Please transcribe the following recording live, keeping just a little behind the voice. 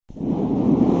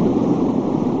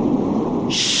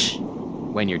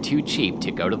When you're too cheap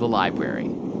to go to the library.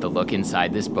 The look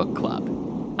inside this book club.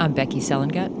 I'm Becky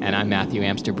Sellengut. And I'm Matthew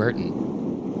Amster Burton.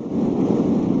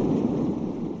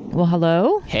 Well,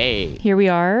 hello. Hey. Here we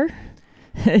are.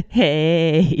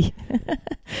 Hey.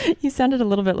 You sounded a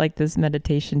little bit like this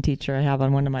meditation teacher I have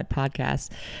on one of my podcasts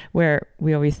where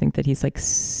we always think that he's like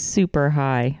super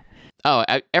high. Oh,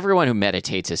 everyone who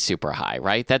meditates is super high,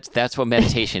 right? That's what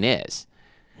meditation is.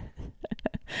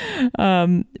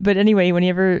 But anyway,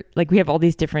 whenever, like, we have all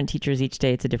these different teachers each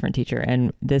day, it's a different teacher.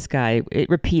 And this guy, it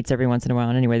repeats every once in a while.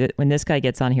 And anyway, when this guy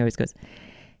gets on, he always goes,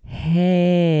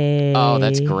 hey. Oh,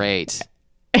 that's great.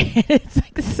 It's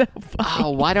like so funny.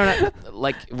 Oh, why don't I,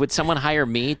 like, would someone hire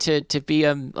me to be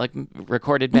a, like,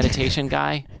 recorded meditation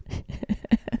guy?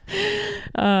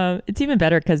 It's even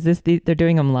better because they're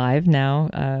doing them live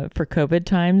now for COVID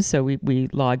times. So we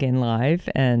log in live,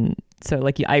 and so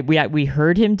like we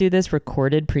heard him do this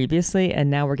recorded previously, and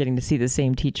now we're getting to see the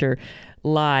same teacher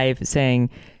live saying,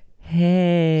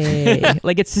 "Hey,"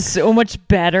 like it's just so much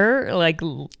better. Like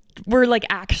we're like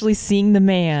actually seeing the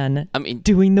man. I mean,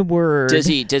 doing the word. Does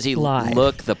he live.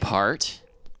 Look the part?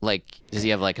 Like, does he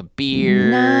have like a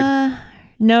beard? Nah.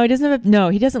 No, he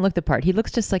doesn't look the part. He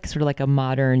looks just like sort of like a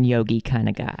modern yogi kind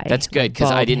of guy. That's good, because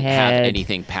I didn't have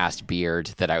anything past beard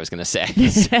that I was going to say.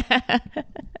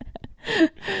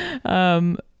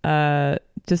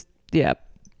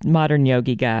 Modern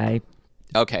yogi guy.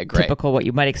 Okay, great. Typical what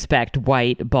you might expect,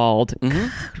 white, bald,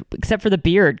 except for the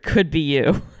beard, could be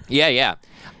you. Yeah.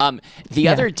 The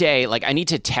other day, like, I need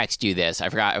to text you this. I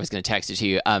forgot I was going to text it to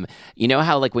you. You know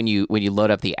how, like, when you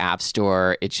load up the App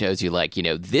Store, it shows you, like, you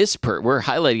know, we're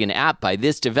highlighting an app by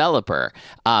this developer.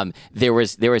 There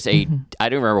was a I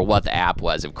don't remember what the app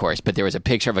was, of course, but there was a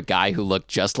picture of a guy who looked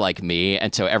just like me,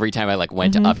 and so every time I like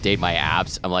went to update my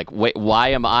apps, I'm like, wait, why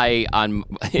am I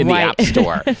in the App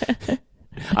Store?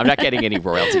 I'm not getting any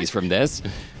royalties from this.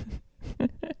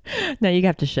 No, you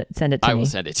have to send it to me. I will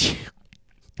send it to you.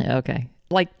 Okay.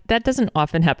 Like, that doesn't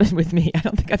often happen with me. I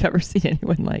don't think I've ever seen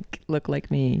anyone look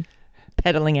like me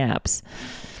peddling apps.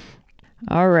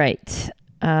 All right.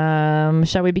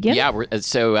 Shall we begin? Yeah.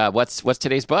 So what's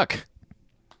today's book?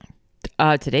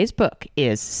 Today's book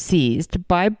is Seized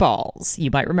by Balls.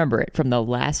 You might remember it from the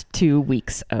last 2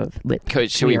 weeks of Lit.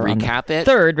 Should we recap it?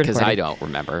 Third, because I don't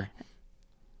remember.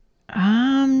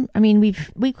 I mean, we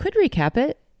could recap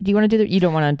it. Do you want to do you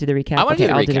don't want to do the recap? I want to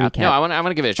do the recap. No, I want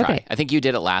to give it a try. Okay. I think you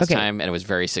did it last time, and it was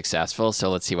very successful. So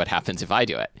let's see what happens if I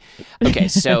do it. Okay,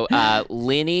 so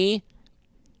Linny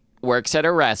works at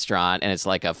a restaurant, and it's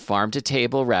like a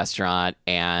farm-to-table restaurant,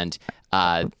 and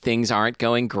things aren't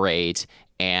going great.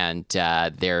 And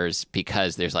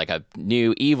because there's like a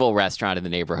new evil restaurant in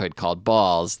the neighborhood called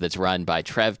Balls that's run by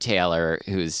Trev Taylor,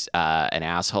 who's an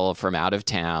asshole from out of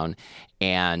town,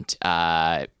 and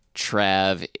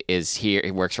Trev is here.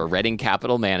 He works for Redding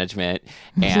Capital Management,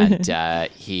 and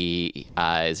he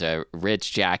is a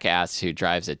rich jackass who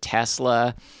drives a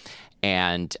Tesla.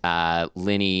 And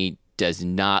Linny does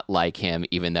not like him,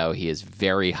 even though he is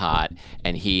very hot,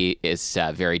 and he is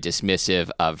very dismissive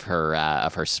of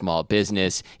her small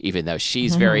business, even though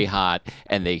she's very hot,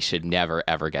 and they should never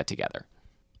ever get together.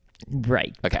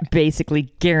 Right. Okay.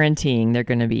 Basically guaranteeing they're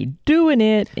going to be doing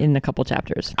it in a couple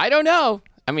chapters. I don't know.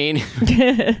 I mean,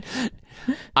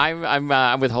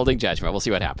 I'm withholding judgment. We'll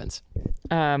see what happens.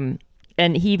 And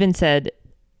he even said,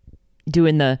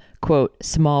 doing the quote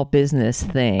small business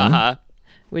thing,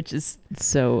 which is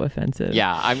so offensive.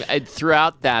 Yeah,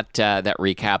 throughout that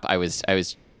recap, I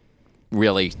was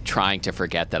really trying to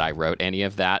forget that I wrote any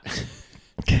of that.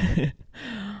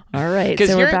 All right,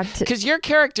 so we're back to because your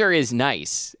character is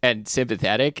nice and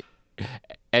sympathetic,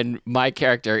 and my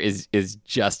character is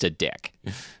just a dick.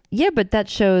 Yeah, but that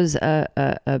shows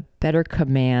a better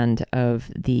command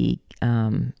of the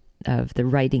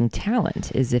writing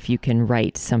talent, is if you can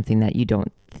write something that you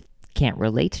can't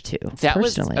relate to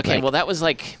personally. That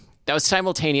was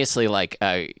simultaneously like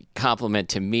a compliment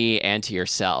to me and to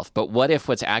yourself. But what if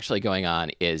what's actually going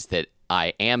on is that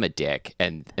I am a dick,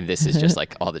 and this is just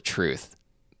like all the truth?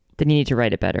 Then you need to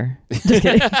write it better. Just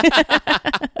kidding.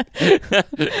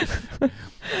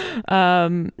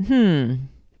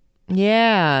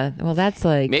 Yeah. Well, that's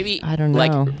like, maybe I don't know.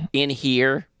 Like in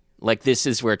here, like this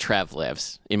is where Trev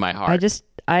lives in my heart.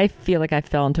 I feel like I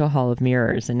fell into a hall of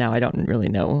mirrors, and now I don't really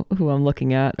know who I'm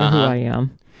looking at or who I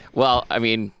am. Well, I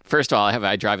mean, first of all,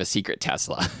 I drive a secret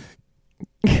Tesla.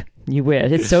 You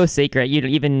wish. It's so secret.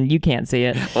 You can't see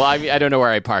it. Well, I mean, I don't know where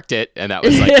I parked it, and that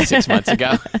was like 6 months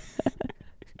ago.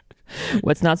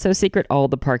 What's not so secret? All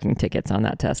the parking tickets on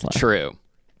that Tesla. True.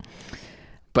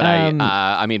 But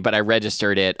I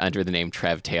registered it under the name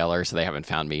Trev Taylor, so they haven't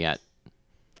found me yet.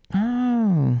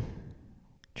 Oh.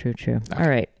 True. All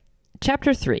right.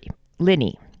 Chapter 3.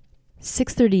 Linny.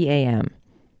 6:30 a.m.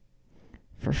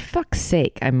 For fuck's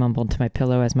sake, I mumbled to my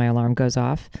pillow as my alarm goes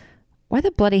off. Why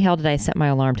the bloody hell did I set my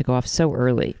alarm to go off so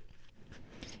early?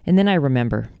 And then I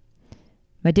remember.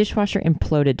 My dishwasher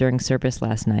imploded during service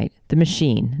last night. The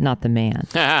machine, not the man.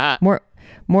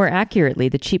 More accurately,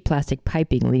 the cheap plastic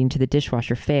piping leading to the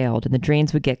dishwasher failed, and the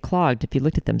drains would get clogged if you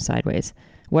looked at them sideways.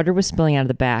 Water was spilling out of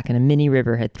the back, and a mini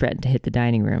river had threatened to hit the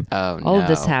dining room. Oh, no. All of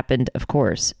this happened, of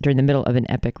course, during the middle of an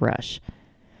epic rush.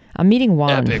 I'm meeting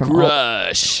Juan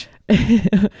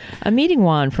I'm meeting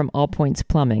Juan from All Points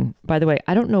Plumbing. By the way,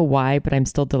 I don't know why, but I'm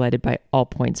still delighted by All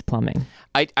Points Plumbing.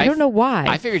 I don't know why.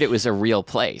 I figured it was a real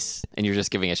place, and you're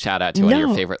just giving a shout out to one of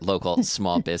your favorite local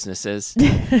small businesses.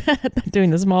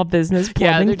 Doing the small business plumbing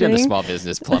thing? Yeah, they're doing the thing. small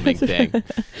business plumbing thing.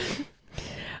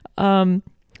 And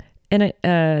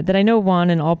that I know Juan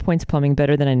and All Points Plumbing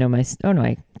better than I know my... Oh, no,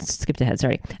 I skipped ahead.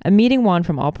 Sorry. I'm meeting Juan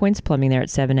from All Points Plumbing there at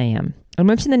 7 a.m. I'll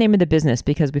mention the name of the business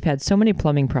because we've had so many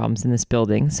plumbing problems in this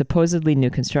building, supposedly new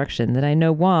construction, that I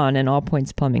know Juan and All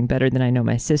Points Plumbing better than I know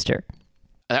my sister.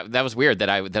 That was weird that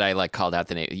I like called out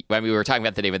the name. When we were talking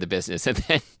about the name of the business, and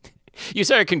then you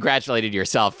sort of congratulated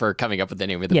yourself for coming up with the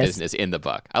name of the business in the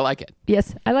book. I like it.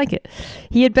 Yes, I like it.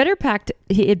 He had better packed...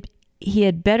 He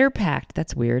had better packed...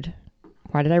 That's weird.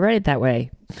 Why did I write it that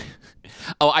way?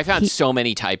 Oh, I found so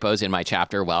many typos in my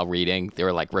chapter while reading. There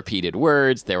were like repeated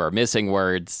words. There were missing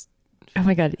words. Oh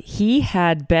my God. He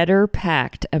had better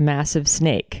packed a massive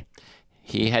snake.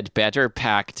 He had better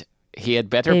packed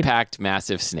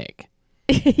massive snake.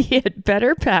 He had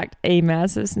better packed a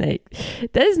massive snake.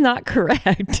 That is not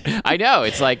correct. I know.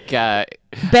 It's like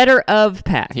better of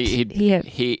packed. He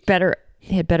had better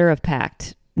have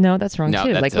packed. No, that's wrong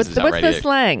too. Like what's the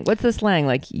slang? What's the slang?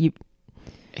 Like you.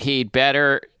 He'd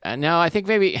better. No, I think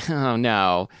maybe. Oh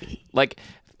no. Like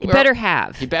he better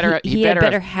have. He had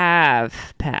better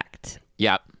have packed.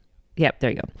 Yep.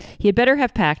 There you go. He had better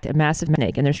have packed a massive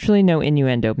snake, and there's truly no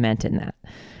innuendo meant in that.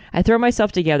 I throw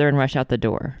myself together and rush out the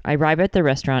door. I arrive at the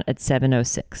restaurant at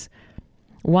 7:06.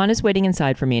 Juan is waiting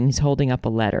inside for me, and he's holding up a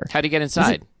letter. How'd he get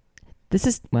inside?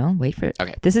 Wait for it.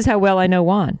 Okay. This is how well I know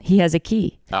Juan. He has a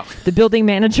key. Oh. The building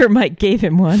manager, Mike, gave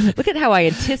him one. Look at how I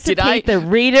anticipate the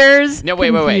reader's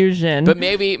confusion. But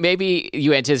maybe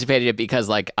you anticipated it because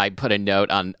like I put a note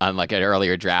on like an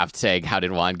earlier draft saying, how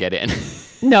did Juan get in?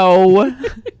 No.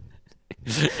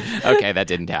 Okay, that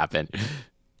didn't happen.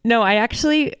 No, I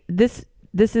actually, this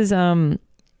is,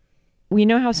 we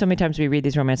know how so many times we read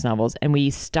these romance novels and we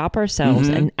stop ourselves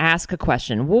and ask a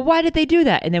question. Well, why did they do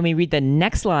that? And then we read the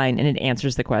next line and it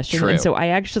answers the question. True. And so I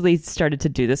actually started to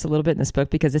do this a little bit in this book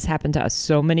because this happened to us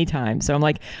so many times. So I'm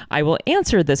like, I will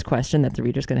answer this question that the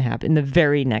reader's going to have in the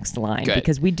very next line. Good.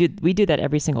 Because we do that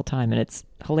every single time and it's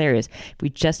hilarious. We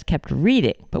just kept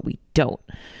reading, but we don't.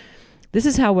 This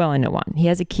is how well I know Juan. He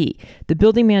has a key. The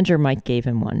building manager, Mike, gave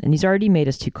him one, and he's already made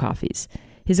us 2 coffees.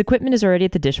 His equipment is already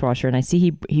at the dishwasher, and I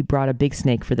see he brought a big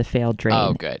snake for the failed drain.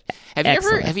 Oh, good.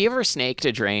 Have you ever snaked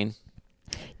a drain?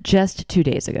 Just 2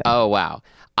 days ago. Oh, wow.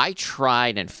 I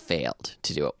tried and failed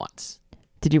to do it once.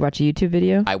 Did you watch a YouTube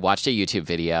video? I watched a YouTube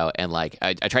video, and like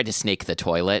I tried to snake the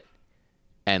toilet,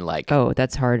 and like oh,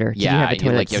 that's harder. Did yeah, you have a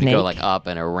toilet you have to go like up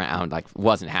and around. Like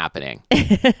wasn't happening.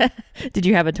 Did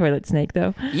you have a toilet snake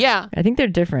though? Yeah, I think they're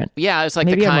different. Yeah, it's like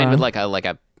Maybe the kind I'm with wrong. like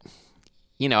a.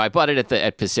 You know, I bought it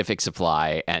at Pacific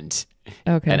Supply, and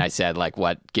I said, like,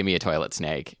 what? Give me a toilet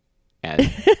snake, and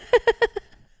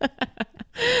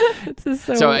this is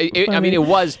so. So I mean, funny.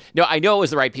 I know it was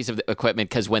the right piece of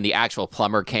equipment because when the actual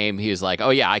plumber came, he was like,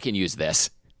 "Oh yeah, I can use this."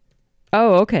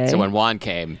 Oh, okay. So when Juan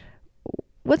came,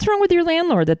 what's wrong with your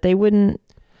landlord that they wouldn't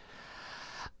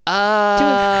do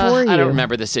it for you? I don't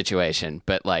remember the situation,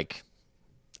 but like,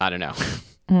 I don't know.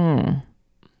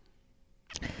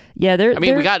 Yeah,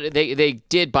 they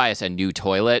did buy us a new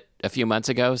toilet a few months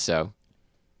ago, so.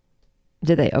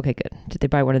 Did they? Okay, good. Did they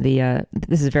buy one of the,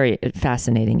 this is very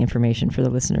fascinating information for the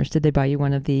listeners. Did they buy you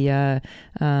one of the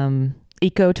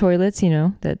eco toilets,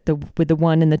 with the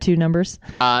 1 and the 2 numbers?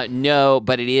 No,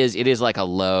 but it is like a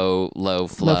low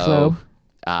flow.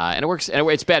 And it works, and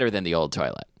it's better than the old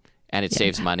toilet. And it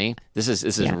saves money. This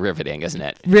is riveting, isn't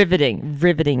it? Riveting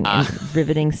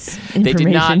information they did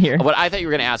not, here. What I thought you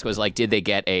were going to ask was like, did they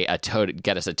get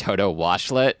get us a Toto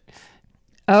washlet?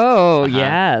 Oh,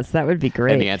 yes, that would be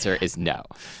great. And the answer is no.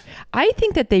 I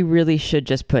think that they really should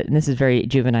just put, and this is very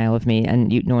juvenile of me, and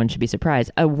no one should be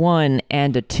surprised, a 1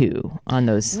 and a 2 on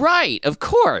those. Right, of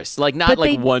course. Like not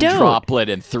like 1 droplet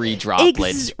and 3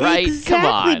 droplets, right? Exactly, come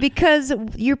on. because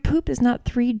your poop is not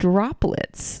 3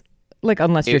 droplets. Like,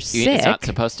 unless you're sick. It's not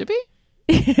supposed to be?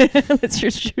 Unless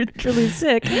you're truly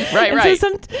sick. Right, and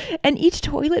right. And each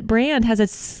toilet brand has a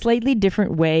slightly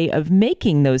different way of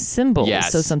making those symbols.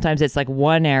 Yes. So sometimes it's like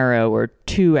 1 arrow or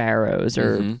 2 arrows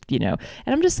or, Mm-hmm. and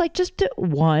I'm just like, just do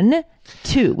 1,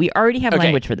 2. We already have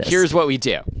language for this. Here's what we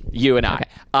do, you and I.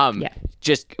 Yeah.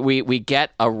 Just we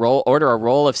get order a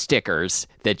roll of stickers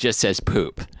that just says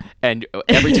poop. And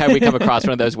every time we come across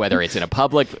one of those, whether it's in a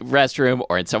public restroom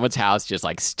or in someone's house, just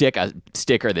like stick a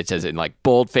sticker that says in like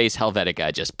boldface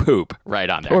Helvetica, just poop right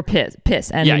on there. Or piss.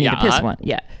 And Yeah, we need yeah, a piss uh-huh. one.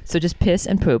 Yeah. So just piss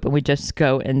and poop. And we just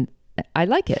go and I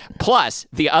like it. Plus,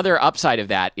 the other upside of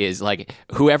that is like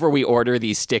whoever we order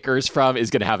these stickers from is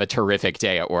going to have a terrific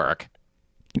day at work.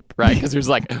 Right? Because there's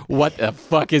like, what the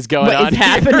fuck is going on What is here?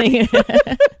 happening?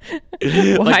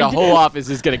 Like the whole office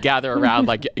is going to gather around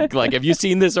like, have you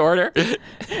seen this order?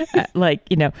 Like,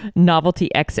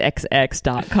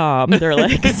 noveltyxxx.com. They're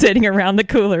like sitting around the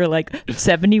cooler, like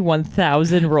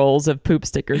 71,000 rolls of poop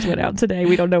stickers went out today.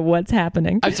 We don't know what's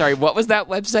happening. I'm sorry, what was that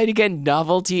website again?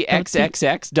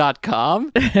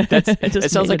 Noveltyxxx.com? That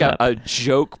sounds like a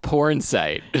joke porn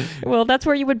site. Well, that's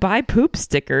where you would buy poop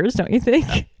stickers, don't you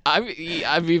think? I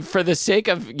mean, for the sake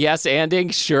of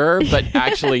yes-anding, sure, but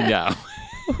actually, no.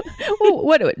 Well,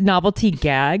 what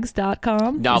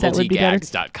noveltygags.com?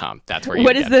 Noveltygags.com. That's where you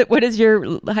What is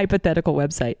your hypothetical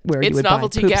website where you It's would buy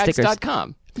poop stickers?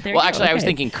 noveltygags.com. There Well, you go, actually, I was okay.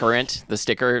 thinking Current, the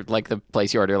sticker, like the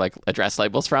place you order like address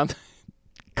labels from.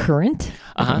 Current?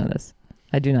 I don't know this.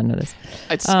 I do not know this.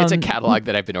 It's a catalog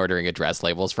that I've been ordering address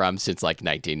labels from since like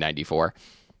 1994.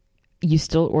 You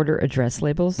still order address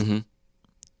labels? Mm-hmm.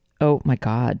 Oh my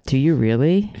God. Do you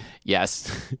really?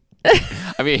 Yes.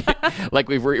 I mean, like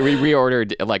we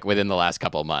reordered like within the last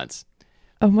couple of months.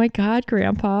 Oh my God,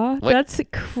 Grandpa. What- That's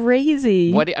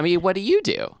crazy. What do you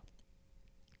do?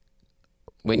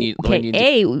 When you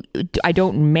I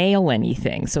don't mail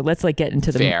anything. So let's like get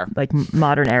into the Fair. like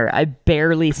modern era. I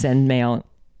barely send mail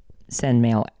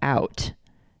out.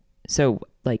 So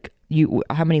like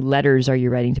how many letters are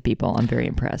you writing to people? I'm very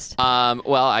impressed.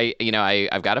 well,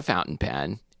 I've got a fountain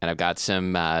pen and I've got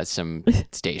some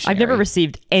stationery. I've never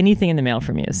received anything in the mail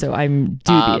from you, so I'm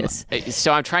dubious.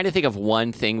 So I'm trying to think of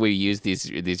one thing we use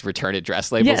these return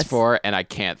address labels Yes. for, and I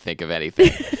can't think of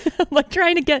anything. Like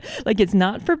trying to get it's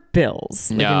not for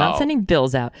bills. Like you're No. not sending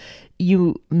bills out.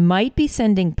 You might be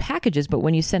sending packages, but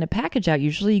when you send a package out,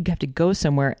 usually you have to go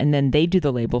somewhere and then they do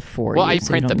the label for Well, you. I so you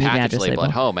print the don't need an package address label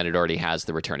at home, and it already has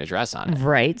the return address on it.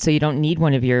 Right. So you don't need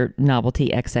one of your novelty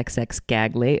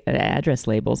XXX address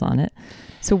labels on it.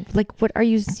 So like what are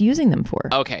you using them for?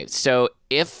 Okay, so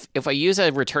if I use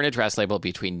a return address label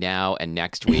between now and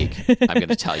next week, I'm going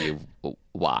to tell you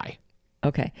why.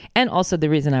 Okay. And also the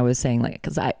reason I was saying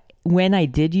because when I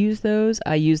did use those,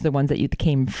 I used the ones that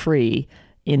came free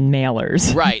in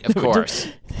mailers. Right, of course.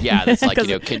 Yeah, that's like,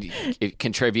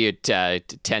 contribute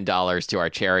 $10 to our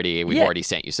charity. We've Yeah. already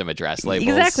sent you some address labels.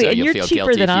 Exactly. So And you'll you're feel cheaper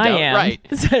guilty than if you I don't. am. Right.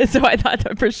 So I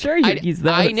thought for sure you'd use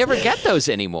those. I never get those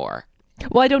anymore.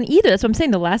 Well, I don't either. That's what I'm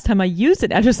saying. The last time I used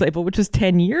an address label, which was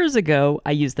 10 years ago, I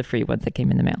used the free ones that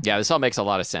came in the mail. Yeah, this all makes a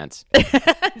lot of sense.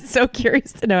 So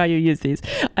curious to know how you use these.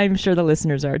 I'm sure the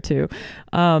listeners are too.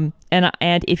 And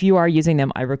if you are using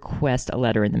them, I request a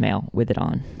letter in the mail with it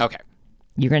on. Okay.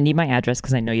 You're going to need my address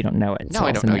because I know you don't know it. No, so I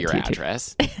I'll don't send know that your to you, too.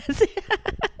 address.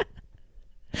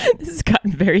 This has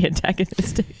gotten very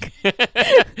antagonistic.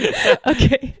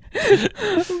 Okay.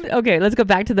 Okay, let's go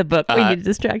back to the book. We need a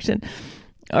distraction.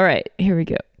 All right, here we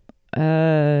go.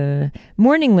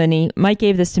 Morning, Lenny. Mike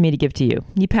gave this to me to give to you.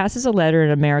 He passes a letter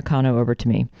and Americano over to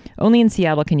me. Only in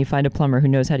Seattle can you find a plumber who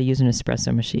knows how to use an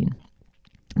espresso machine.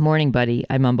 Morning, buddy,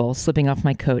 I mumble, slipping off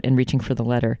my coat and reaching for the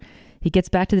letter. He gets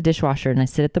back to the dishwasher and I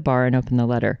sit at the bar and open the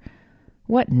letter.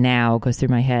 What now goes through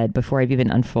my head before I've even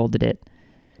unfolded it.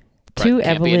 Right,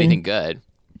 can't be anything good.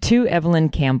 To Evelyn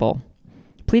Campbell.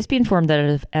 Please be informed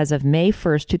that as of May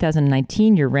 1st,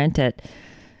 2019, your rent at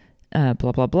blah,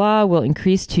 blah, blah will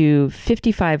increase to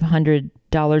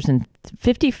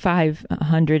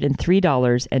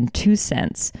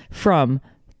 $5,503.02 from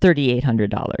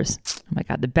 $3,800. Oh my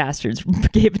God, the bastards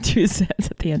gave 2 cents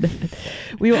at the end of it.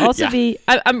 We will also be.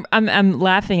 I'm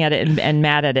laughing at it and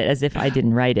mad at it as if I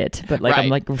didn't write it, but like Right. I'm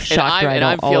like shocked and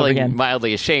I'm all over feeling again.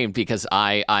 mildly ashamed because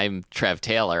I'm Trev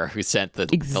Taylor who sent the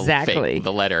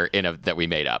letter that we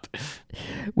made up.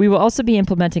 We will also be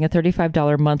implementing a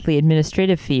 $35 monthly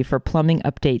administrative fee for plumbing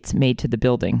updates made to the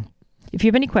building. If you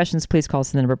have any questions, please call us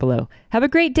at the number below. Have a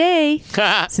great day.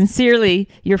 Sincerely,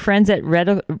 your friends at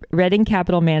Redding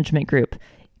Capital Management Group.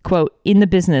 Quote, in the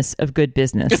business of good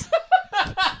business.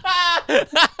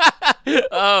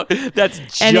 Oh, that's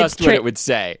just what it would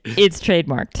say. It's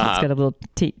trademarked. It's got a little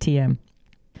TM.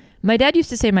 My dad used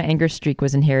to say my anger streak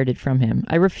was inherited from him.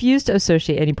 I refused to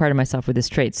associate any part of myself with his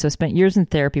traits, so spent years in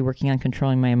therapy working on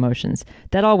controlling my emotions.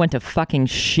 That all went to fucking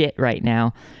shit right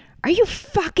now. Are you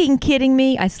fucking kidding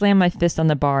me? I slam my fist on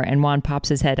the bar and Juan pops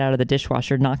his head out of the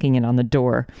dishwasher, knocking it on the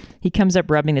door. He comes up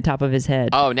rubbing the top of his head.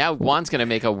 Oh, now Juan's going to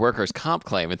make a workers' comp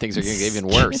claim and things are going to get even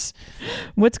worse.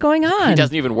 What's going on? He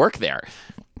doesn't even work there.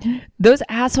 Those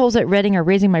assholes at Reading are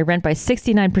raising my rent by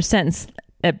 69%.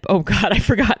 Oh, God, I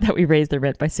forgot that we raised the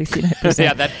rent by 69%.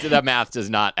 Yeah, the math does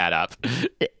not add up.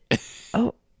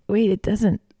 Oh, wait, it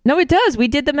doesn't. No, it does. We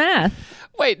did the math.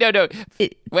 Wait, no.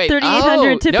 Wait,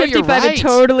 3,800 to no, 55. right. It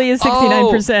totally is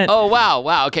 69%. Oh,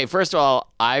 wow. Okay, first of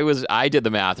all, I did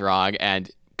the math wrong, and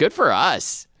good for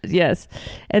us. Yes.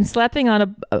 And slapping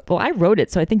on well, I wrote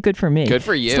it, so I think good for me. Good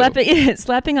for you.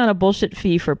 Slapping on a bullshit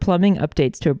fee for plumbing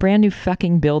updates to a brand new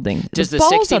fucking building. Does the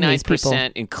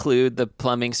 69% include the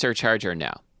plumbing surcharge or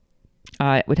no?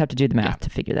 I would have to do the math to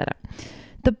figure that out.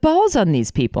 The balls on these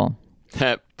people.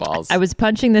 Balls. I was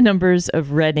punching the numbers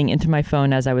of Reading into my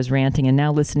phone as I was ranting and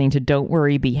now listening to Don't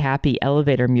Worry, Be Happy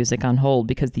elevator music on hold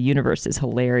because the universe is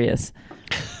hilarious.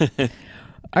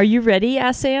 Are you ready?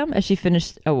 Asked Sam as she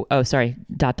finished. Oh, sorry. ...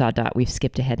 We've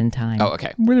skipped ahead in time. Oh,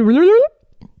 okay.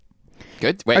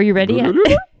 Good. Wait. Are you ready?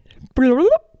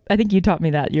 I think you taught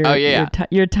me that.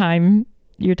 Your time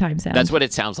sound. That's what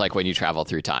it sounds like when you travel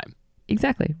through time.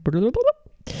 Exactly.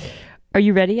 Are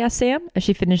you ready? Asked Sam as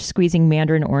she finished squeezing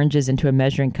mandarin oranges into a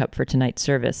measuring cup for tonight's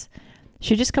service.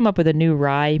 She'd just come up with a new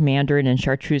rye, mandarin, and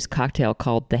chartreuse cocktail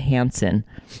called the Hanson.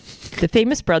 The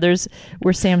famous brothers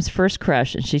were Sam's first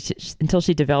crush, and until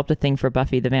she developed a thing for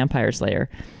Buffy the Vampire Slayer.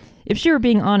 If she were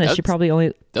being honest, she probably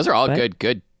only... Those are all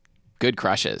good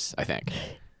crushes, I think.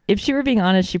 If she were being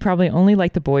honest, she probably only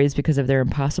liked the boys because of their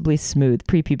impossibly smooth,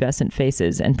 prepubescent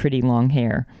faces and pretty long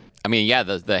hair. I mean, yeah,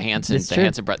 the Hanson,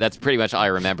 that's pretty much all I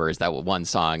remember is that one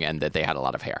song and that they had a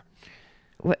lot of hair.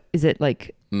 What is it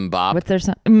like? Mbop. What's their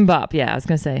song? Mbop. Yeah, I was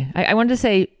gonna say. I wanted to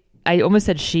say. I almost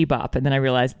said She Bop, and then I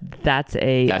realized that's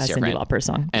a Cyndi Lauper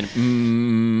song.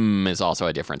 And is also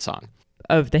a different song.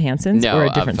 Of the Hansons? No, or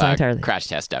a different song entirely? Crash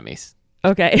Test Dummies.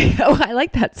 Okay. Oh, I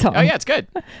like that song. Oh, yeah, it's good.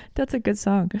 That's a good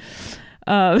song.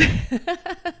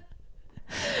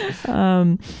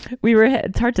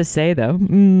 It's hard to say though. Did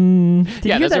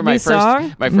you hear those that are my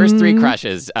song? My first three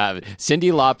crushes: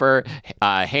 Cyndi Lauper,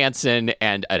 Hanson,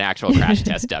 and an actual crash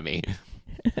test dummy.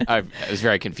 I was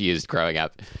very confused growing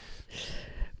up.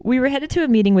 We were headed to a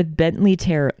meeting with Bentley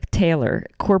Taylor,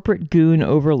 corporate goon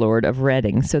overlord of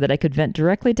Reading, so that I could vent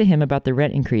directly to him about the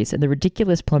rent increase and the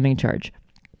ridiculous plumbing charge.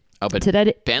 Oh, but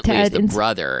Bentley is the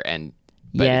brother,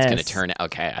 but it's going to turn out...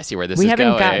 Okay, I see where this is going. We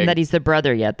haven't gotten that he's the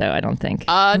brother yet, though, I don't think.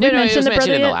 No, it was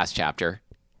mentioned in the last chapter.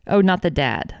 Oh, not the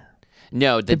dad.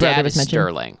 No, the dad is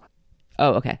Sterling.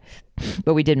 Oh, okay.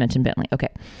 But we did mention Bentley. Okay.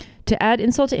 To add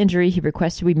insult to injury, he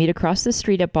requested we meet across the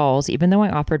street at Ball's, even though I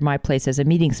offered my place as a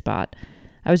meeting spot.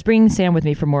 I was bringing Sam with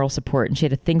me for moral support, and she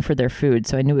had a thing for their food,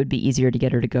 so I knew it would be easier to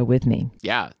get her to go with me.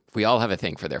 Yeah, we all have a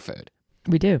thing for their food.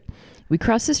 We do. We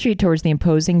crossed the street towards the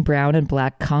imposing brown and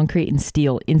black concrete and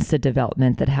steel Insta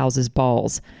development that houses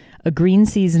Balls, a Green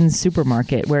Seasons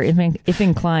supermarket where, if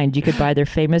inclined, you could buy their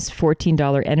famous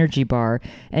 $14 energy bar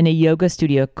and a yoga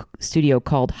studio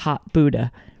called Hot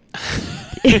Buddha.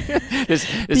 This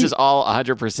is all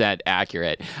 100%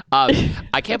 accurate.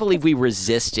 I can't believe we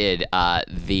resisted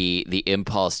the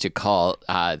impulse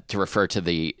to refer to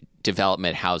the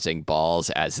development housing Balls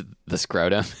as the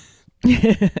scrotum.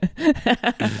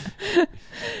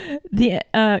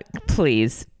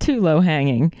 Please, too low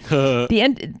hanging.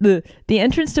 The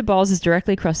entrance to Balls is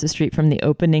directly across the street from the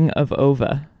opening of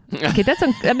Ova. Okay,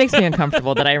 that makes me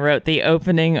uncomfortable that I wrote the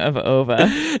opening of Ova.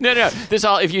 No. This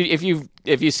all if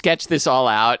you sketch this all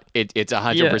out, it's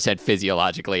 100%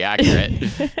 physiologically accurate.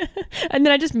 And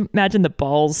then I just imagine the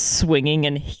balls swinging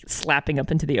and slapping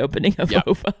up into the opening of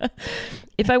Ova.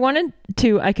 If I wanted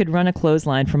to, I could run a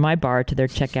clothesline from my bar to their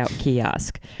checkout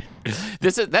kiosk.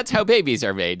 That's how babies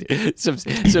are made. Some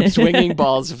swinging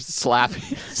balls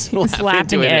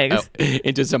slapping eggs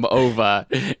into some ova,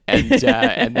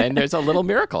 and then there's a little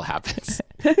miracle happens.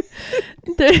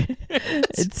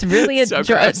 It's really so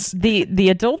gross. The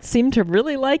adults seem to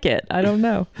really like it. I don't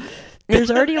know.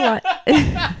 There's already a lot.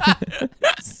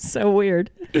 So weird.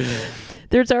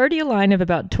 There's already a line of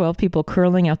about 12 people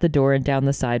curling out the door and down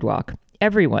the sidewalk.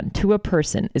 Everyone, to a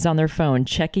person, is on their phone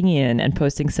checking in and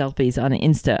posting selfies on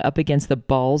Insta up against the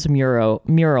Balls mural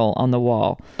on the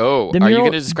wall. Oh, are you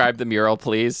going to describe the mural,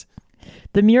 please?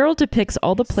 The mural depicts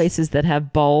all the places that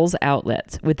have Balls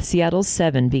outlets, with Seattle's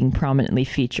 7 being prominently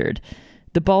featured.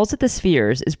 The Balls at the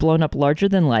Spheres is blown up larger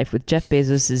than life with Jeff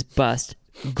Bezos' bust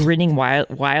grinning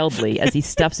wildly as he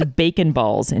stuffs bacon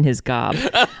balls in his gob.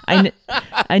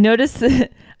 I noticed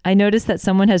that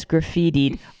someone has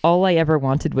graffitied "All I ever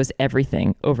wanted was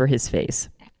everything" over his face.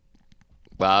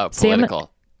 Wow,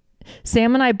 political.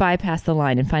 Sam and I bypass the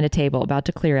line and find a table about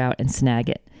to clear out and snag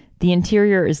it. The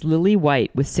interior is lily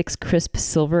white with 6 crisp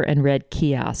silver and red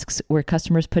kiosks where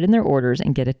customers put in their orders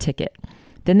and get a ticket.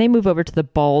 Then they move over to the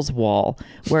balls wall,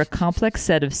 where a complex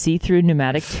set of see-through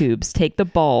pneumatic tubes take the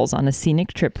balls on a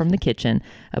scenic trip from the kitchen,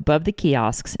 above the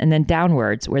kiosks, and then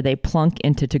downwards, where they plunk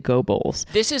into to-go bowls.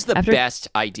 This is the best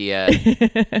idea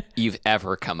you've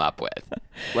ever come up with.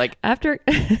 Like After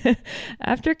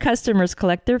customers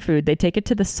collect their food, they take it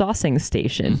to the saucing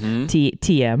station,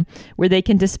 TM, where they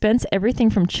can dispense everything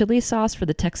from chili sauce for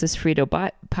the Texas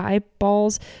Frito pie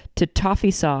balls to toffee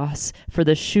sauce for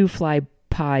the shoe fly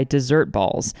pie dessert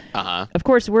balls. Of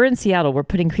course, we're in Seattle. We're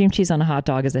putting cream cheese on a hot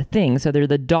dog as a thing, so they're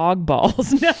the dog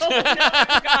balls. No,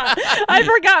 I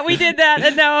forgot we did that,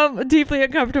 and now I'm deeply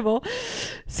uncomfortable.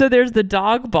 So there's the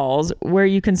dog balls where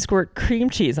you can squirt cream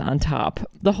cheese on top.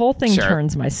 The whole thing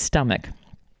turns my stomach.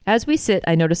 As we sit,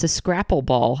 I notice a Scrapple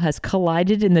ball has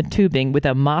collided in the tubing with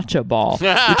a matcha ball,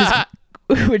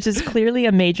 which is clearly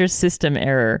a major system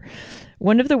error.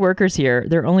 One of the workers here,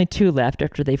 there are only 2 left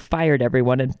after they fired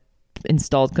everyone and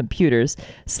installed computers,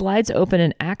 slides open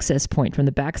an access point from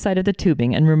the backside of the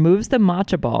tubing and removes the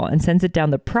matcha ball and sends it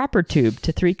down the proper tube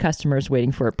to 3 customers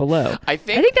waiting for it below. I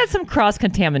think that's some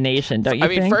cross-contamination, don't you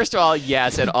think? I mean, first of all,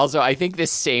 yes, and also I think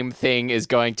this same thing is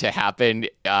going to happen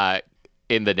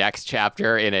in the next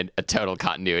chapter in a total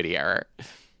continuity error.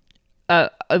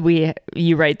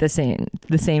 You write the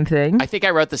same thing? I think I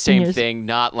wrote the same thing,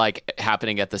 not like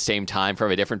happening at the same time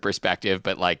from a different perspective,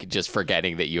 but like just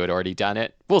forgetting that you had already done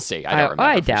it. We'll see. I don't remember.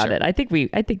 I doubt it. I think we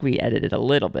edited a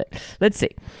little bit. Let's see.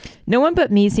 No one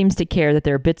but me seems to care that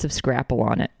there are bits of Scrapple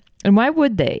on it. And why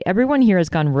would they? Everyone here has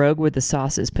gone rogue with the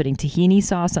sauces, putting tahini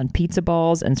sauce on pizza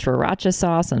balls and sriracha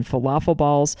sauce on falafel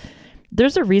balls.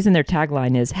 There's a reason their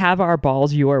tagline is "Have our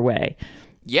balls your way."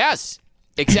 Yes,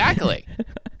 exactly.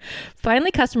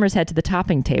 Finally, customers head to the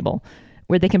topping table,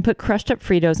 where they can put crushed up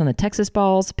Fritos on the Texas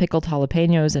balls, pickled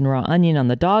jalapenos and raw onion on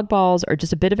the dog balls, or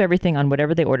just a bit of everything on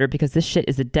whatever they order, because this shit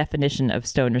is the definition of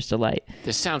stoner's delight.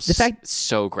 This sounds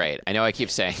so great. I know I keep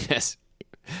saying this.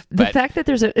 The fact that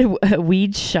there's a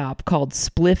weed shop called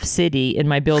Spliff City in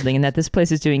my building and that this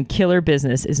place is doing killer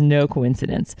business is no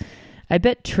coincidence. I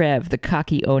bet Trev, the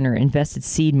cocky owner, invested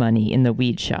seed money in the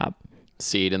weed shop.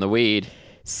 Seed in the weed.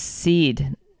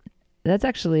 Seed. That's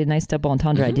actually a nice double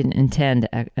entendre. I didn't intend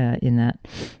in that.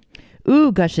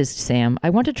 Ooh, gushes Sam. I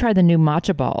want to try the new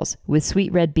matcha balls with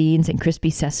sweet red beans and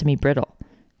crispy sesame brittle.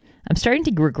 I'm starting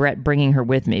to regret bringing her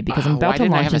with me because I'm about to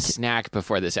launch. Why didn't I have a snack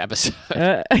before this episode?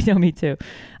 I know, me too.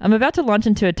 I'm about to launch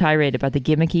into a tirade about the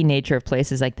gimmicky nature of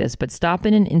places like this, but stop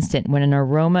in an instant when an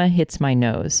aroma hits my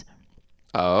nose.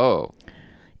 Oh.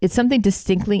 It's something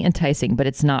distinctly enticing, but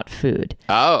it's not food.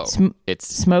 Oh. It's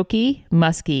smoky,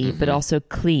 musky, but also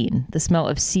clean. The smell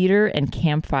of cedar and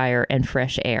campfire and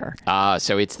fresh air.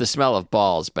 So it's the smell of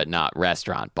balls, but not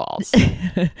restaurant balls.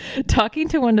 Talking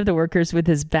to one of the workers with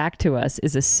his back to us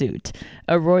is a suit.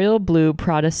 A royal blue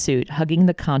Prada suit hugging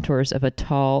the contours of a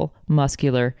tall,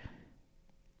 muscular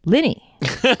Linny.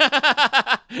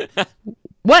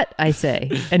 What? I say,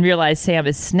 and realize Sam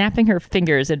is snapping her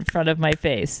fingers in front of my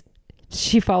face.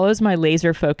 She follows my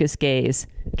laser focus gaze.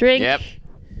 Drink. Yep.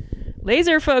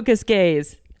 Laser focus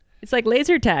gaze. It's like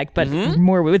laser tag, but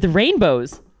more with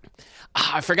rainbows.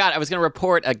 I forgot. I was going to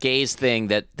report a gaze thing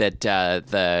that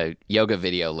the yoga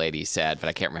video lady said, but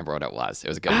I can't remember what it was. It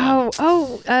was a good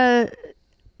one.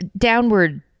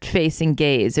 Downward facing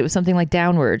gaze. It was something like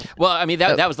downward. Well, I mean,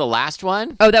 that was the last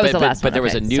one. Oh, that was the last one. But there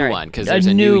was a new one because there's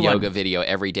a new yoga video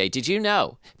every day. Did you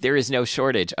know there is no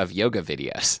shortage of yoga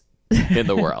videos in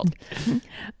the world?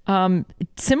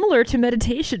 Similar to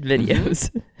meditation videos.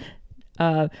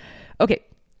 Okay.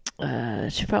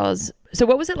 She follows. So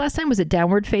what was it last time? Was it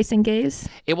downward facing gaze?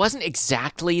 It wasn't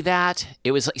exactly that.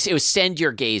 It was send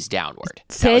your gaze downward.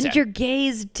 Send your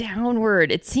gaze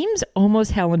downward. It seems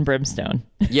almost hell and brimstone.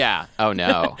 Yeah. Oh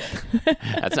no.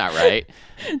 That's not right.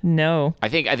 No. I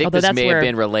think this may have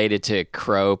been related to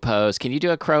crow pose. Can you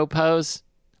do a crow pose?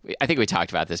 I think we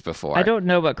talked about this before. I don't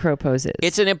know what crow pose is.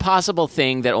 It's an impossible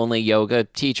thing that only yoga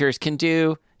teachers can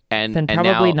do. And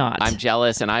probably now not. I'm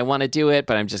jealous and I want to do it,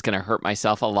 but I'm just going to hurt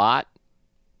myself a lot.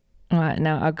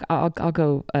 No, I'll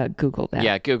go Google that.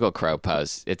 Yeah, Google crow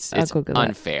pose. It's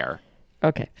unfair. That.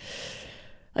 Okay.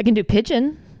 I can do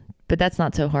pigeon, but that's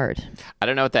not so hard. I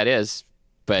don't know what that is,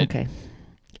 but... Okay.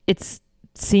 It's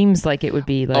seems like it would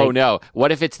be like. Oh no!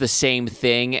 What if it's the same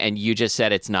thing and you just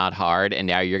said it's not hard, and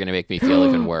now you're going to make me feel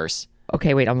even worse?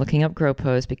 Okay, wait. I'm looking up crow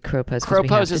pose. Crow pose. Crow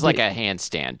pose is like a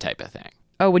handstand type of thing.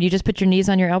 Oh, would you just put your knees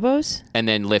on your elbows and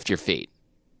then lift your feet?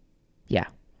 Yeah,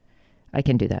 I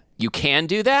can do that. You can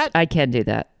do that? I can do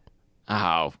that. Oh,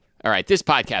 all right. This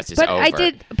podcast is but over.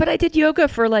 I did yoga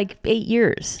for like 8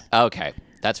 years. Okay,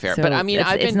 that's fair. So but I mean,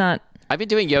 I've been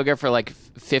doing yoga for like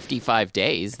 55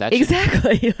 days. That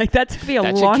exactly. Like that took me a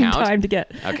long time to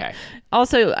get. Okay.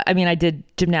 Also, I mean, I did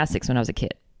gymnastics when I was a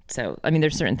kid. So, I mean,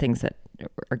 there's certain things that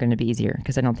are going to be easier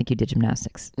because I don't think you did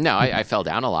gymnastics. No, I fell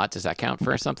down a lot. Does that count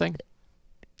for something?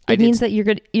 It means that you're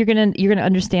gonna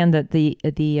understand that the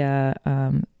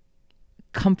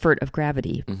comfort of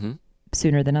gravity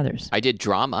sooner than others. I did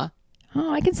drama.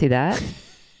 Oh, I can see that.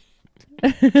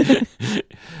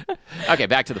 Okay,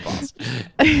 back to the balls.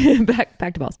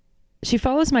 back to balls. She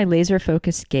follows my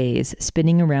laser-focused gaze,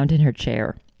 spinning around in her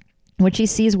chair. When she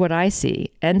sees what I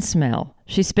see and smell,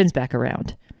 she spins back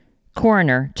around.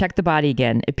 Coroner, check the body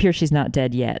again. It appears she's not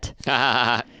dead yet.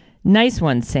 Nice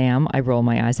one, Sam. I roll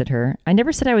my eyes at her. I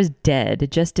never said I was dead,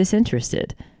 just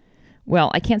disinterested.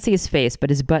 Well, I can't see his face, but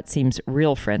his butt seems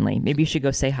real friendly. Maybe you should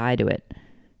go say hi to it.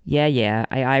 Yeah.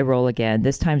 I eye roll again,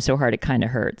 this time so hard it kind of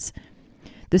hurts.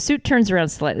 The suit turns around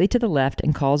slightly to the left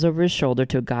and calls over his shoulder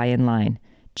to a guy in line.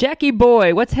 Jackie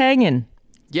boy, what's hanging?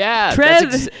 Yeah,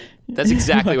 Trev. That's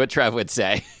exactly what Trev would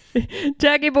say.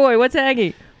 Jackie boy, what's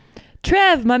hanging?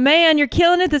 Trev, my man, you're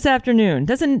killing it this afternoon.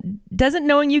 Doesn't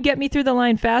knowing you get me through the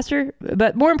line faster?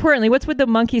 But more importantly, what's with the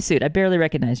monkey suit? I barely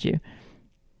recognized you.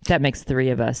 That makes 3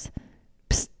 of us.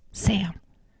 Psst, Sam.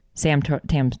 Sam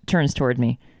turns toward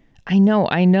me. I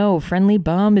know. Friendly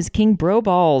bum is King Bro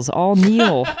Balls. All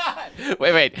kneel.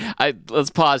 Wait. Let's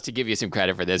pause to give you some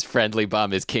credit for this. Friendly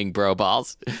bum is King Bro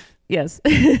Balls. Yes.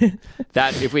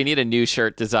 That if we need a new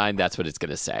shirt design, that's what it's going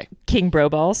to say. King Bro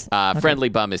Balls. Okay. Friendly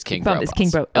bum is King Bro Balls. King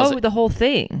Bro. Oh, the whole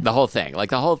thing. The whole thing,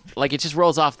 like it just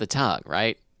rolls off the tongue,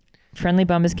 right? Friendly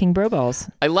bum is King Bro Balls.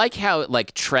 I like how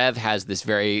like Trev has this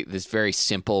very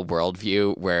simple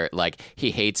worldview where like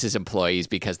he hates his employees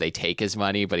because they take his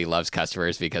money, but he loves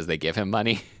customers because they give him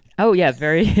money. Oh yeah,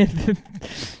 very.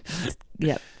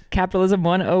 Yeah, capitalism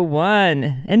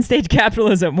 101. End stage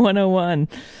capitalism 101.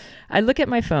 I look at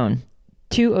my phone.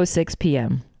 2:06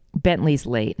 p.m. Bentley's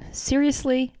late.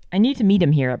 Seriously? I need to meet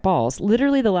him here at Balls,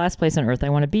 literally the last place on earth I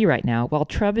want to be right now, while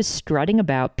Trev is strutting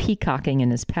about peacocking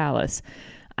in his palace.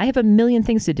 I have a million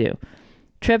things to do.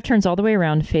 Trev turns all the way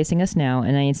around, facing us now,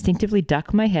 and I instinctively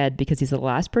duck my head because he's the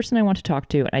last person I want to talk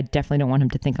to, and I definitely don't want him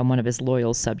to think I'm one of his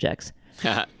loyal subjects.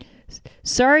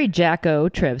 Sorry, Jacko,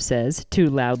 Trev says, too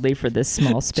loudly for this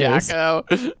small space.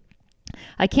 Jacko!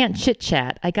 I can't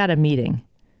chit-chat. I got a meeting.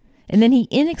 And then he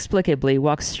inexplicably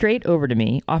walks straight over to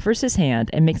me, offers his hand,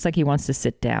 and makes like he wants to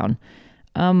sit down.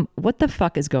 What the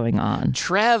fuck is going on?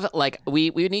 Trev, like, we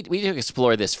need to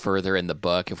explore this further in the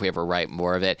book if we ever write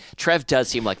more of it. Trev does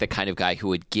seem like the kind of guy who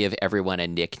would give everyone a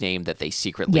nickname that they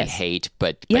secretly hate,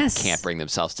 but can't bring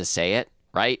themselves to say it,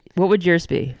 right? What would yours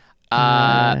be?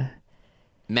 Matt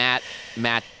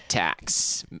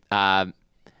Tax. Matt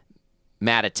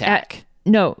Attack.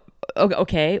 No.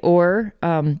 Okay, or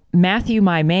Matthew,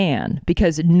 my man,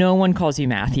 because no one calls you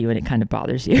Matthew, and it kind of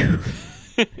bothers you,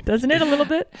 doesn't it? A little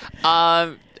bit.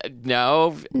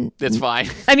 No, that's fine.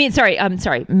 I mean, sorry,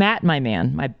 Matt, my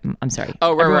man. I'm sorry.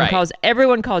 Oh, right.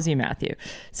 Everyone calls you Matthew,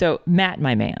 so Matt,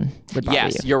 my man, would bother you.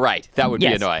 Yes, you're right. That would be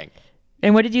annoying.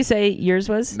 And what did you say yours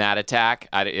was? Matt Attack.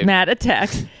 Matt Attack.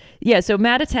 Yeah, so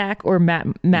Matt Attack or Matt,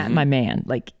 my man,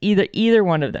 like either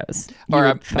one of those. Or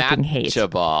a fucking hate.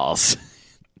 Balls.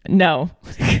 No.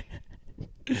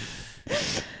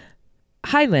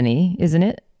 Hi, Linny, isn't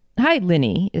it? Hi,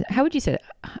 Linny. How would you say that?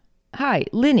 Hi,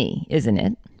 Linny, isn't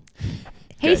it?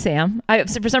 Hey, Good. Sam.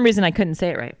 For some reason, I couldn't say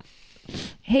it right.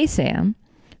 Hey, Sam.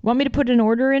 Want me to put an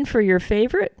order in for your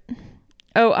favorite?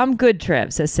 Oh, I'm good,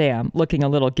 Trev, says Sam, looking a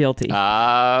little guilty.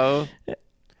 Oh.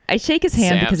 I shake his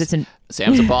hand because it's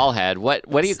Sam's a ball head. What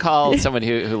do you call someone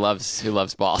who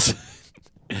loves balls?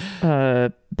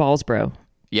 Balls bro.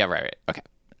 Yeah, right. Okay.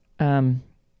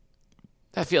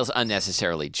 That feels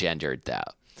unnecessarily gendered, though.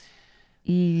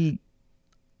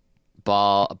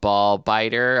 Ball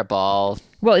biter, a ball.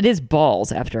 Well, it is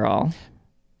balls after all.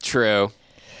 True.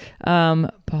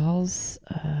 Balls.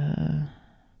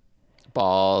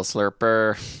 Ball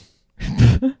slurper.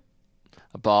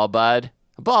 A ball bud.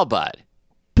 A ball bud.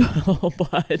 Ball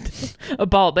bud. A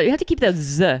ball, but you have to keep the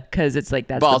Z because it's like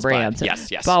that's Balls the brand. Bud. So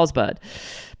Yes. Balls bud.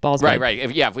 Balls Right, bud. right.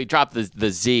 If we drop the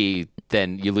Z,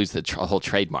 then you lose the whole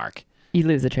trademark. You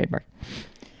lose the trademark.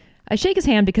 I shake his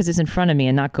hand because it's in front of me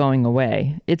and not going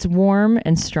away. It's warm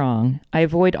and strong. I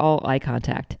avoid all eye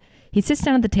contact. He sits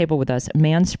down at the table with us, a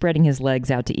man spreading his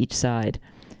legs out to each side.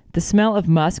 The smell of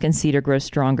musk and cedar grows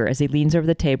stronger as he leans over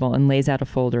the table and lays out a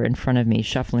folder in front of me,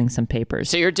 shuffling some papers.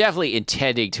 So you're definitely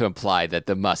intending to imply that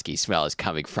the musky smell is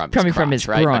coming from his crotch, from his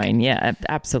right? groin. Okay. Yeah,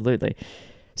 absolutely.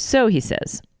 So he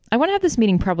says, I want to have this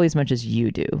meeting probably as much as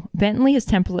you do. Bentley has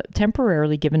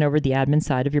temporarily given over the admin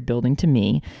side of your building to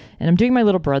me, and I'm doing my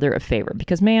little brother a favor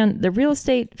because, man, the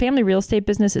family real estate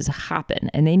business is hopping,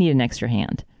 and they need an extra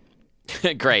hand.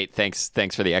 Great. Thanks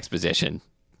for the exposition,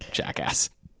 jackass.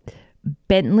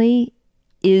 Bentley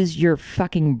is your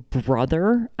fucking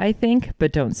brother, I think,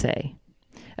 but don't say.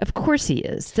 Of course he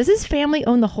is. Does his family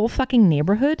own the whole fucking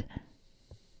neighborhood?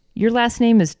 Your last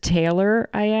name is Taylor,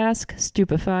 I ask,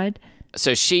 stupefied.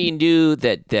 So she knew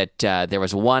that there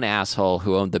was one asshole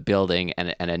who owned the building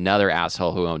and another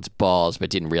asshole who owns balls, but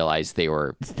didn't realize they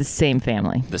were... It's the same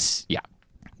family. Yeah.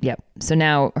 Yep. So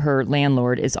now her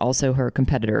landlord is also her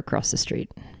competitor across the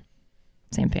street.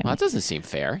 Same family. Well, that doesn't seem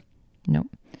fair. Nope.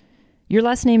 Your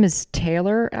last name is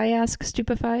Taylor, I ask,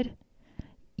 stupefied.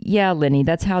 Yeah, Lenny,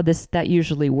 that's how that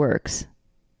usually works.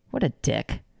 What a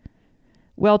dick.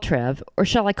 Well, Trev, or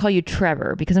shall I call you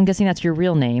Trevor, because I'm guessing that's your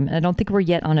real name, and I don't think we're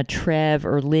yet on a Trev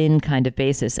or Lynn kind of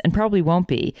basis, and probably won't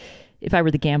be if I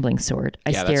were the gambling sort.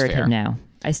 I stare at him now.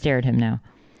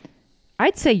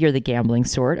 I'd say you're the gambling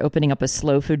sort, opening up a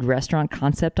slow food restaurant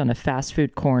concept on a fast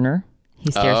food corner.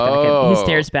 He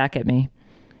stares back at me.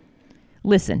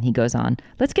 Listen, he goes on,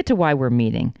 let's get to why we're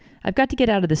meeting. I've got to get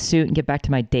out of the suit and get back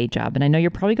to my day job, and I know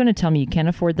you're probably going to tell me you can't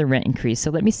afford the rent increase,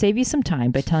 so let me save you some time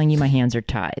by telling you my hands are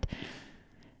tied.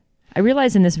 I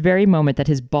realize in this very moment that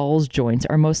his balls joints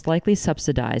are most likely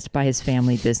subsidized by his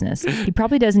family business. He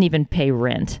probably doesn't even pay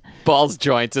rent. Balls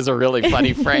joints is a really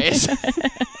funny phrase.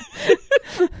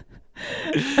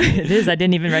 It is. I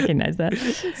didn't even recognize that.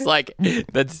 It's like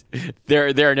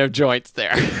there are no joints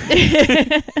there.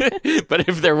 But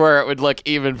if there were, it would look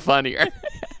even funnier.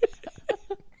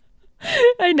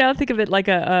 I now think of it like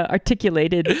a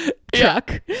articulated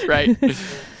truck. Yeah, right.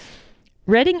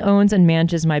 Redding owns and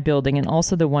manages my building and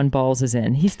also the one Balls is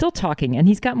in. He's still talking, and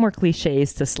he's got more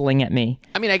cliches to sling at me.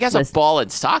 I mean, I guess a ball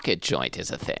and socket joint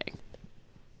is a thing.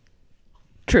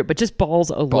 True, but just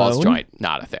balls alone. Balls joint,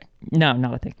 not a thing. No,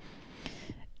 not a thing.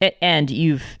 And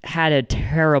you've had a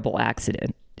terrible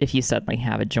accident if you suddenly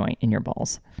have a joint in your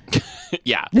balls.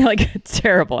 Yeah. Like a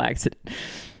terrible accident.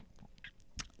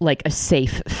 Like a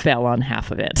safe fell on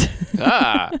half of it.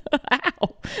 Ah.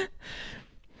 Ow.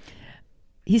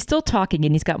 He's still talking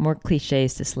and he's got more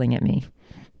cliches to sling at me.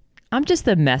 I'm just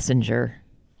the messenger.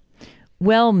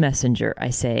 Well, messenger, I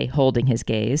say, holding his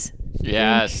gaze.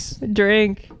 Yes.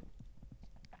 Drink.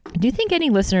 Do you think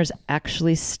any listeners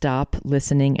actually stop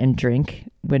listening and drink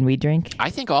when we drink? I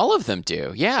think all of them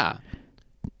do, yeah.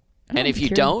 And if you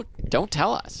don't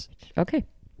tell us. Okay.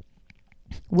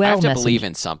 Well, I have to believe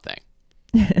in something.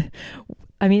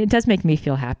 I mean, it does make me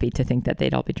feel happy to think that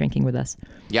they'd all be drinking with us.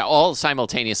 Yeah, all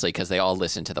simultaneously because they all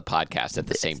listen to the podcast at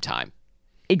the same time.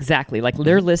 Exactly. Like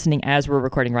they're listening as we're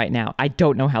recording right now. I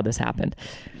don't know how this happened.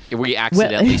 We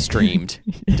accidentally streamed.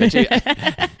 Don't you?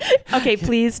 Okay,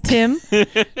 please, Tim.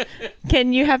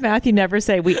 Can you have Matthew never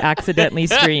say we accidentally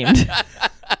streamed?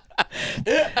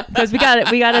 Because we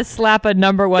got to slap a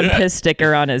number one piss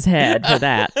sticker on his head for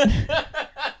that.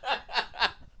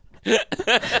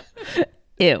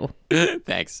 Ew.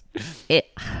 Thanks.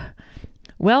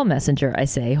 Well, messenger, I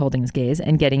say, holding his gaze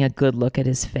and getting a good look at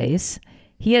his face.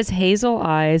 He has hazel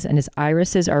eyes and his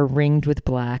irises are ringed with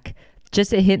black.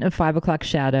 Just a hint of 5 o'clock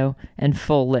shadow and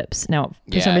full lips. Now,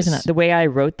 for some reason, the way I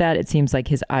wrote that, it seems like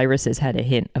his irises had a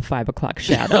hint of 5 o'clock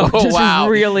shadow. Oh, Just wow.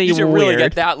 Really you should weird. really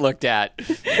get that looked at.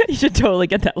 You should totally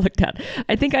get that looked at.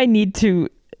 I think I need to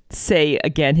say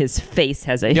again his face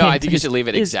has a hint. No, I think you should leave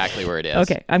it exactly where it is.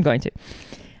 Okay, I'm going to.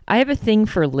 I have a thing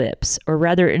for lips, or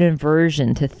rather an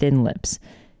aversion to thin lips.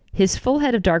 His full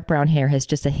head of dark brown hair has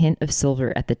just a hint of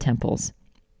silver at the temples.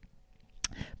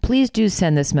 Please do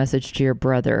send this message to your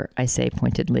brother, I say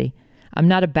pointedly. I'm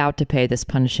not about to pay this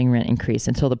punishing rent increase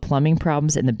until the plumbing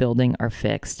problems in the building are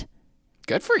fixed.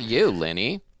 Good for you,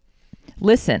 Lenny.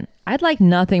 Listen, I'd like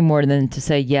nothing more than to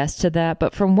say yes to that,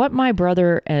 but from what my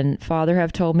brother and father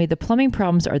have told me, the plumbing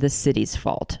problems are the city's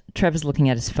fault. Trev is looking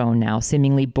at his phone now,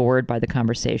 seemingly bored by the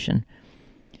conversation.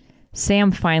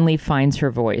 Sam finally finds her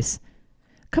voice.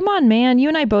 Come on, man. You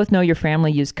and I both know your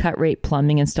family use cut-rate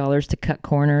plumbing installers to cut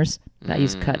corners. I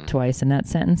used cut twice in that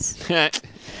sentence.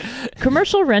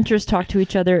 Commercial renters talk to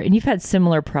each other, and you've had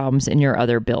similar problems in your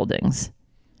other buildings.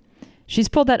 She's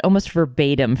pulled that almost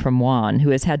verbatim from Juan,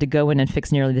 who has had to go in and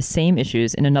fix nearly the same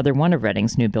issues in another one of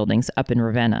Redding's new buildings up in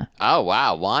Ravenna. Oh,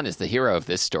 wow. Juan is the hero of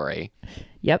this story.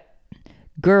 Yep.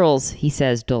 Girls, he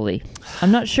says dully. I'm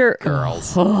not sure.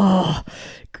 Girls. Oh,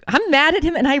 I'm mad at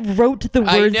him, and I wrote the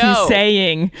words he's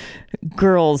saying.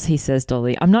 Girls, he says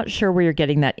dully. I'm not sure where you're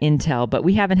getting that intel, but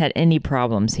we haven't had any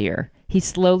problems here. He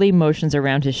slowly motions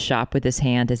around his shop with his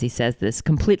hand as he says this,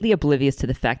 completely oblivious to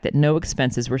the fact that no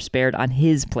expenses were spared on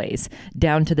his place,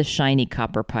 down to the shiny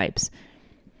copper pipes.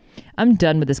 I'm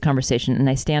done with this conversation, and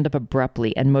I stand up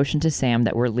abruptly and motion to Sam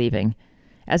that we're leaving.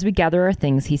 As we gather our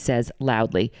things, he says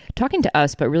loudly, talking to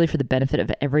us, but really for the benefit of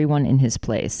everyone in his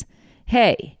place.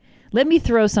 Hey, let me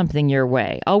throw something your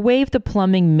way. I'll waive the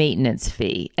plumbing maintenance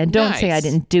fee, and don't say I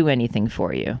didn't do anything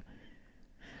for you.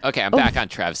 Okay, I'm back on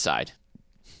Trev's side.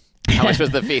 How much was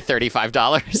the fee? $35?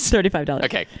 $35.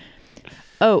 Okay.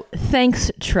 Oh, thanks,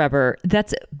 Trevor.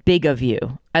 That's big of you.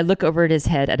 I look over at his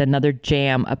head at another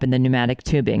jam up in the pneumatic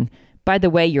tubing. By the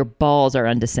way, your balls are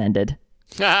undescended.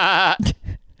 I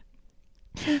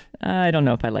don't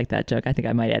know if I like that joke. I think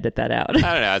I might edit that out.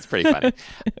 I don't know. It's pretty funny.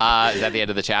 Is that the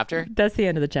end of the chapter? That's the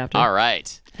end of the chapter. All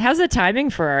right. How's the timing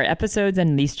for our episodes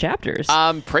and these chapters?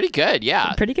 Pretty good,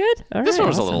 yeah. Pretty good? All this right, one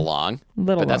was awesome. a little long,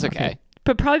 but that's okay.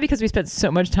 But probably because we spent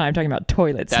so much time talking about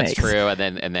toilet snakes. That's true. And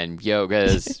then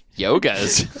yogas.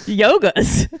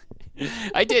 Yogas.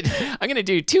 I'm going to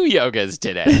do 2 yogas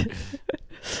today.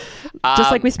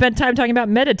 Just like we spent time talking about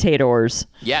meditators.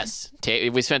 Yes.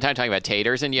 We spent time talking about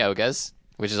taters and yogas,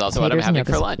 which is also what I'm having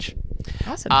for lunch.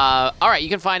 Awesome. All right. You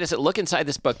can find us at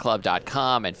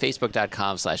lookinsidethisbookclub.com and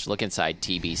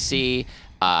facebook.com/lookinsidetbc,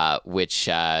 which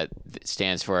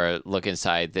stands for Look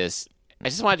Inside This. I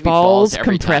just wanted to be balls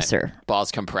every compressor. Time.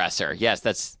 Balls compressor. Yes,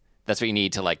 that's what you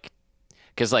need to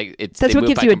because that's what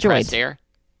gives you a joint. Air.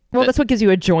 Well, that's what gives you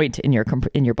a joint in your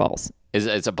balls.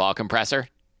 It's a ball compressor.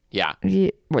 Yeah.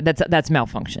 That's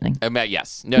malfunctioning.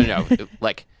 Yes. No.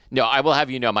 No, I will have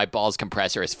you know my balls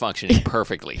compressor is functioning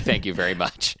perfectly. Thank you very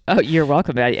much. Oh, you're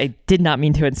welcome. I did not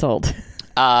mean to insult.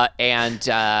 And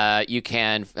you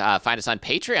can find us on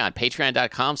Patreon,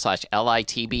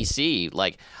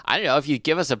 patreon.com/LITBC. I don't know, if you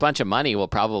give us a bunch of money, we'll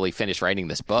probably finish writing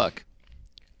this book.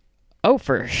 Oh,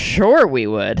 for sure we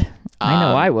would. I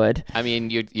know I would. I mean,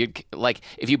 you'd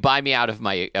if you buy me out of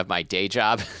my day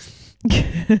job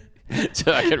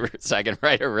so I can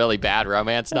write a really bad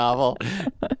romance novel.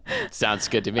 Sounds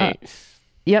good to me.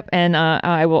 Yep, and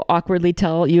I will awkwardly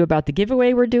tell you about the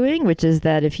giveaway we're doing, which is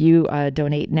that if you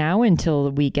donate now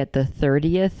until we get the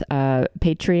 30th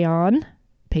Patron.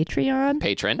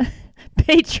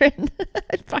 I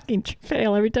fucking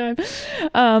fail every time.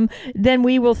 Then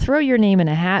we will throw your name in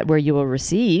a hat where you will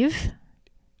receive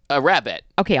a rabbit.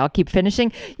 Okay, I'll keep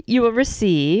finishing. You will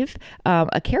receive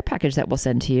a care package that we'll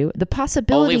send to you. The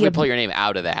possibility only if we pull your name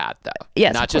out of the hat, though.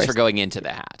 Yes, not just for going into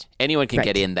the hat. Anyone can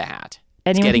get in the hat.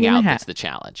 It's getting out that's the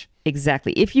challenge.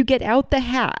 Exactly. If you get out the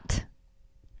hat,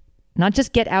 not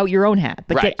just get out your own hat,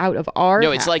 but get out of our hat.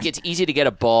 No, it's it's easy to get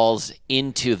a balls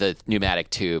into the pneumatic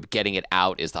tube. Getting it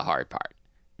out is the hard part.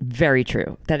 Very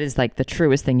true. That is the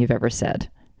truest thing you've ever said.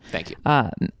 Thank you.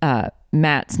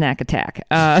 Matt Snack Attack.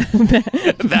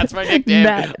 That's my nickname.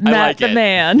 Matt like the it.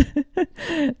 Man.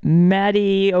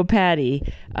 Matty O'Patty.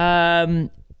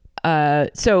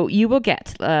 So you will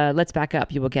get, let's back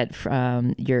up. You will get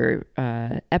your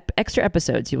extra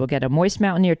episodes. You will get a Moist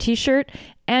Mountaineer t-shirt,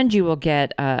 and you will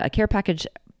get a care package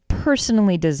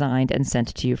personally designed and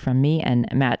sent to you from me and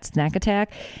Matt Snack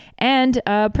Attack. And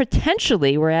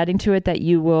potentially, we're adding to it that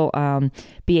you will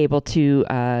be able to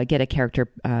get a character,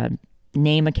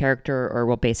 name a character, or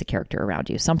we'll base a character around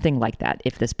you. Something like that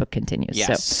if this book continues.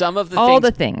 Yes, so some of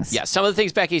the things. Yeah, some of the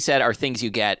things Becky said are things you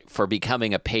get for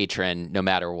becoming a patron no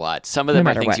matter what. Some of them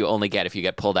are things you only get if you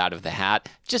get pulled out of the hat.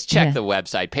 Just check the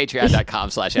website,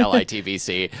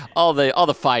 patreon.com/LITBC. All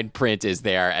the fine print is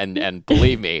there, and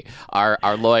believe me,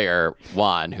 our lawyer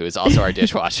Juan, who is also our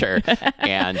dishwasher,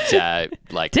 and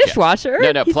dishwasher?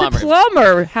 No, He's plumber. The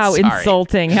plumber. How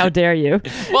insulting! How dare you?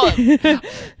 Well, I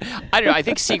don't know. I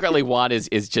think secretly Juan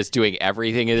is just doing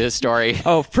everything in this story.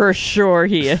 Oh, for sure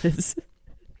he is.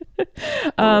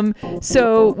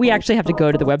 So we actually have to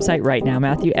go to the website right now,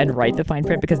 Matthew, and write the fine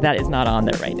print because that is not on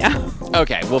there right now.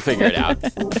 Okay, we'll figure it out.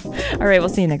 All right, we'll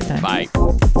see you next time. Bye.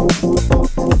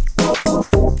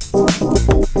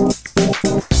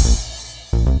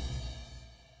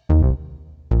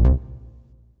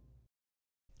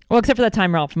 Well, except for that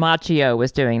time Ralph Macchio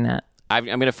was doing that. I'm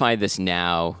going to find this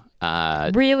now.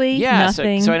 Really? Yeah,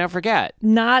 nothing. so I don't forget.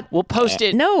 We'll post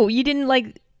it. No, you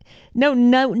didn't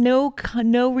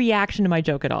no reaction to my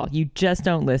joke at all. You just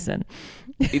don't listen.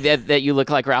 that you look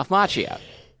like Ralph Macchio.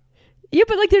 Yeah,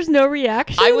 but like, there's no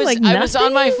reaction. I was like, I was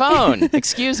on my nothing? phone.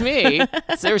 Excuse me.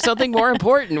 So there was something more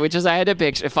important, which is I had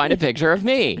to find a picture of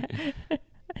me.